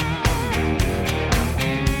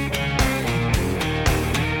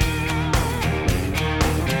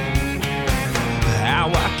 How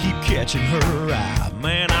I keep catching her eye,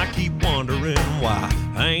 man, I keep wondering why.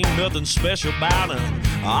 Ain't nothing special about him,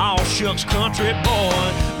 all shucks country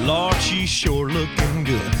boy. Lord, she's sure looking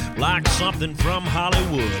good, like something from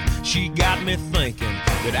Hollywood. She got me thinking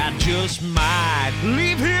that I just might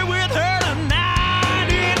leave here with her tonight.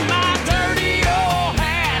 In my dirty old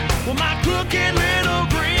hat with my crooked little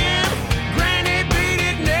grin, granny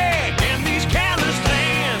beaded neck and these calloused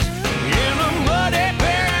hands, in a muddy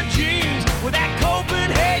pair of jeans with that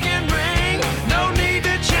Copenhagen ring. No need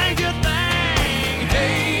to change a thing.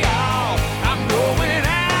 Hey y'all, I'm going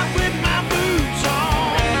out with my boots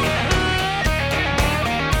on.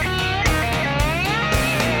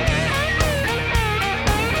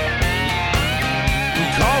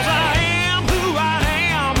 'Cause I am who I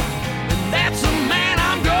am, and that's the man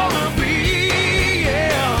I'm gonna be,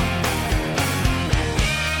 yeah.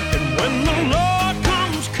 And when the Lord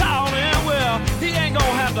comes calling, well, he ain't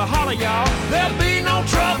gonna have to holler, y'all. There'll be no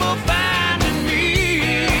trouble finding me.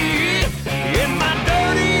 In my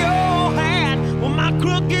dirty old hat with my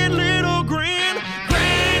crooked little grin,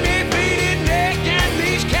 granny beaded neck and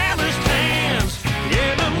these calloused hands,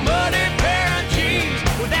 in a muddy pair of jeans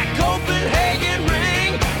with that Copenhagen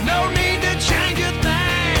ring. No need to change a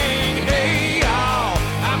thing. Hey y'all,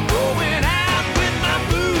 I'm going out with my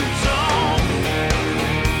boots on.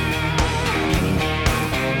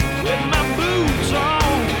 With my boots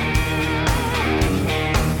on.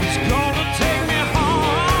 It's gonna take me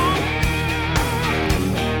home.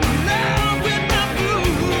 Now with my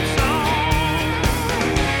boots on.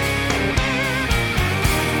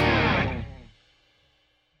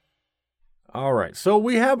 All right, so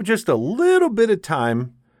we have just a little bit of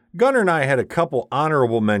time. Gunner and I had a couple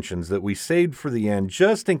honorable mentions that we saved for the end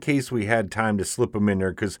just in case we had time to slip them in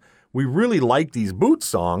there because we really like these Boots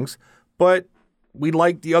songs, but we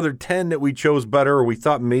liked the other 10 that we chose better, or we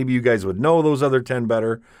thought maybe you guys would know those other 10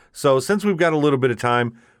 better. So since we've got a little bit of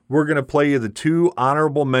time, we're going to play you the 2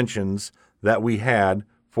 honorable mentions that we had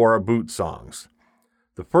for our Boots songs.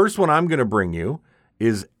 The first one I'm going to bring you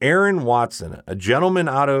is Aaron Watson, a gentleman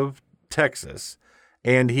out of Texas,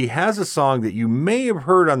 and he has a song that you may have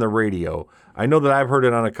heard on the radio. I know that I've heard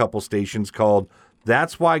it on a couple stations called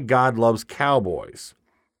That's Why God Loves Cowboys,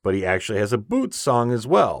 but he actually has a Boots song as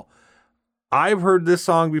well. I've heard this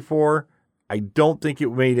song before. I don't think it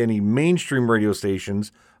made any mainstream radio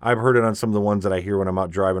stations. I've heard it on some of the ones that I hear when I'm out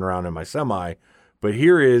driving around in my semi, but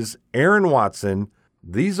here is Aaron Watson,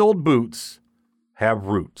 These Old Boots Have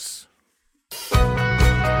Roots.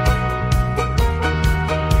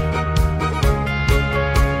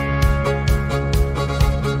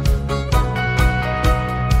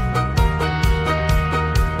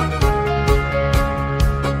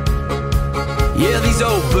 Yeah, these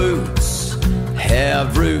old boots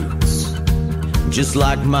have roots. Just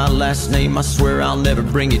like my last name, I swear I'll never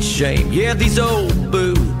bring it shame. Yeah, these old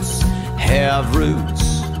boots have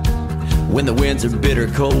roots. When the winds are bitter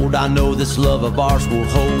cold, I know this love of ours will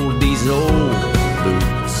hold. These old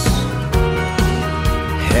boots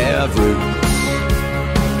have roots.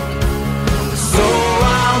 So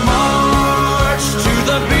I'll march to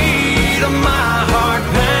the beat of my heart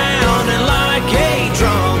pounding like a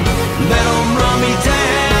drum. Let 'em run me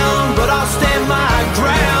down, but I'll stand my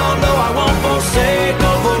ground. No, I won't forsake,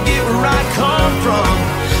 no forget where I come from.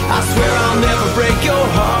 I swear I'll never break your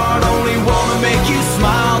heart, only wanna make you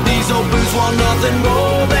smile. These old boots want nothing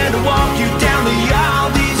more than to walk you down the aisle.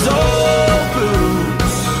 These old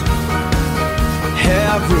boots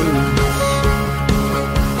have roots.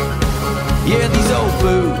 Yeah, these old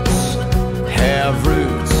boots have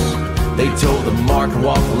roots. They told the mark and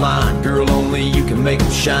walk the line, girl, only you can make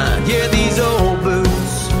them shine. Yeah, these old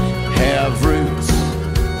boots have roots.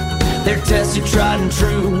 They're tested, tried and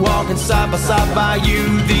true, walking side by you.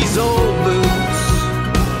 These old boots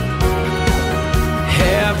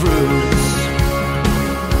have roots.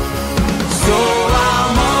 So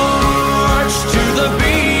I'll march to the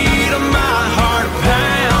beat of my heart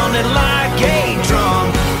pounding like a drum.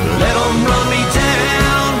 Let 'em run me down.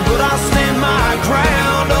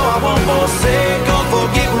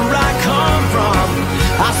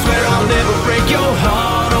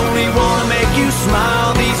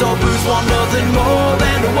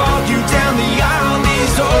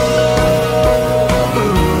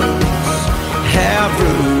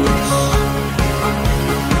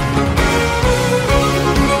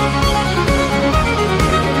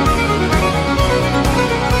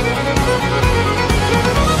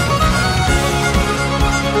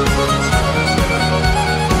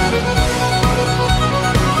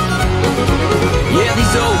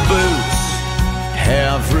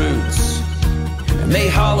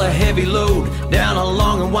 a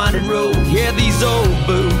long and winding road. Yeah, these old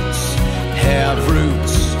boots have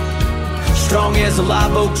roots strong as a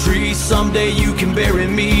live oak tree. Someday you can bury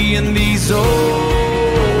me in these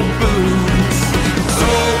old boots. So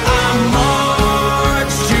I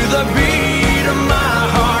march to the beat of my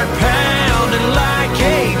heart, pounding like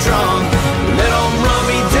a drum. Let them run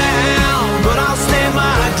me down, but I'll stand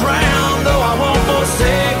my ground. Though I won't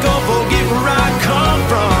forsake or forget where I come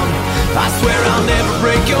from. I swear I'll never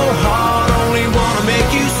break your heart, only wanna make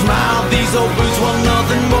you smile. These old boots want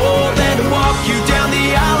nothing more than to walk you down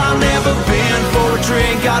the aisle. I'll never bend for a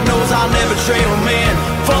drink, God knows I'll never trade a man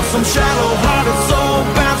for some shallow-hearted soul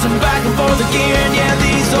bouncing back and forth again. Yeah,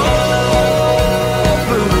 these old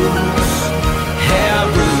boots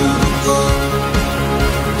have roots.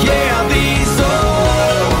 Yeah, these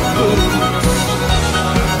old boots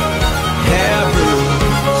have roots.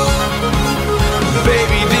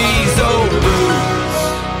 Baby, these old boots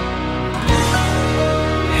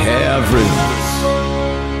have roots.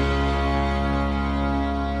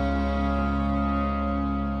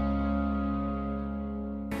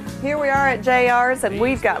 Here we are at JR's and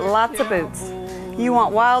we've got lots of boots. You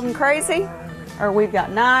want wild and crazy? Or we've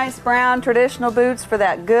got nice brown traditional boots for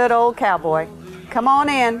that good old cowboy. Come on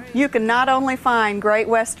in. You can not only find great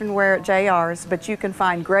Western wear at JR's, but you can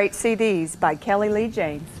find great CDs by Kelly Lee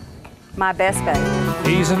James. My best babe.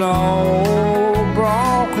 He's an old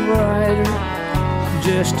bronc rider,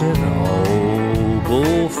 just an old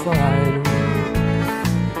bullfighter.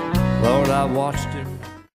 Lord, I watched him.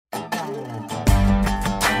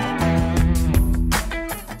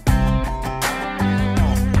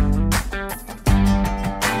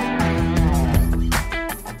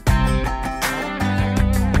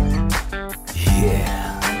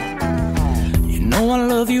 I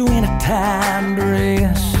love you in a time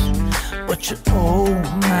dress, but you, oh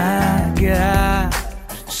my God,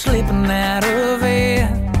 slipping out of it.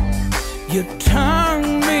 You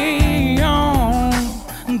turn me on,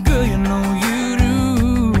 girl, you know you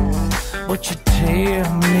do, but you tear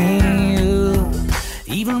me up,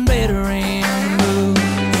 even better in boots.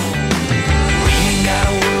 We ain't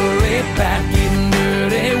gotta worry about getting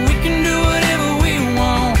dirty, we can do whatever we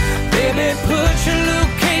want. Baby, put your little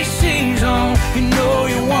KCs on, you know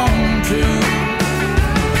you want to.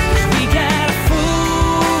 'Cause we got a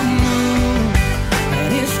full moon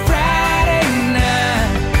and it's Friday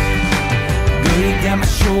night. Girl, you got my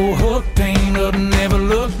show hooked, ain't nothing ever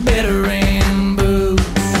looked better in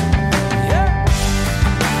boots. Yeah.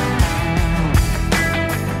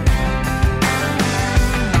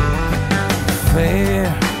 Fair,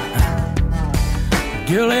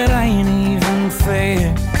 girl, it ain't even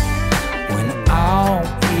fair when all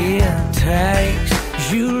it takes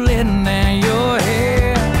is you letting down your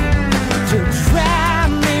hair to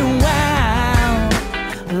drive me wild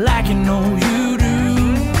like you know you do.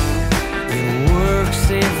 It works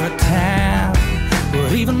every time,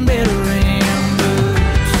 but even better in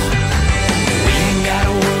boots. We ain't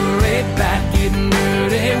gotta worry about getting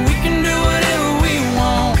dirty, we can do whatever we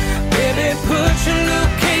want. Baby, put your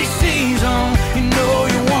little KCs on, you know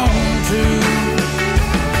you want to.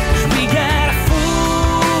 'Cause we got a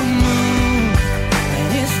full moon and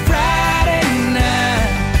it's Friday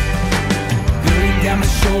night. Girl, you got me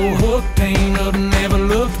so hooked, ain't nothing ever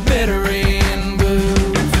looked better in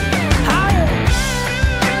boots. Hi.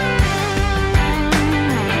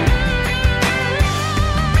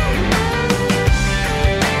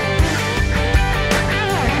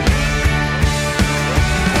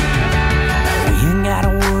 We ain't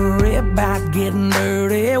gotta worry about getting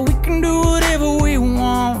dirty, we can do whatever we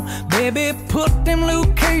want. Baby, put them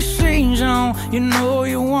little KCs on, you know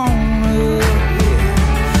you want to.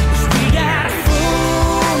 'Cause we got a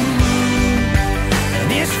full moon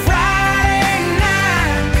and it's Friday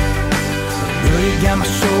night. Girl, you got me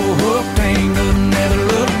so hooked, ain't nothing ever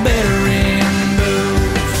looked better in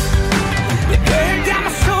boots. Girl, you got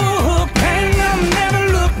me so hooked, ain't nothing ever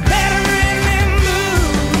looked better in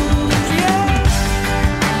boots. Yeah.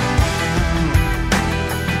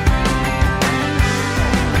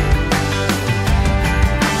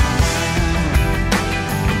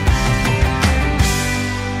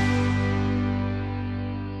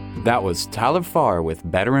 That was Tyler Farr with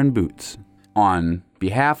Better in Boots. On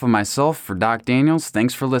behalf of myself, for Doc Daniels,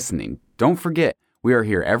 thanks for listening. Don't forget, we are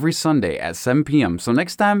here every Sunday at 7 p.m., so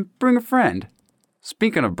next time, bring a friend.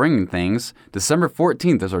 Speaking of bringing things, December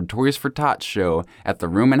 14th is our Toys for Tots show at the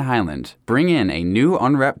Room in Highland. Bring in a new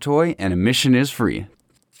unwrapped toy and admission is free.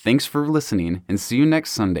 Thanks for listening, and see you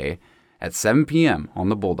next Sunday at 7 p.m. on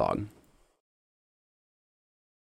the Bulldog.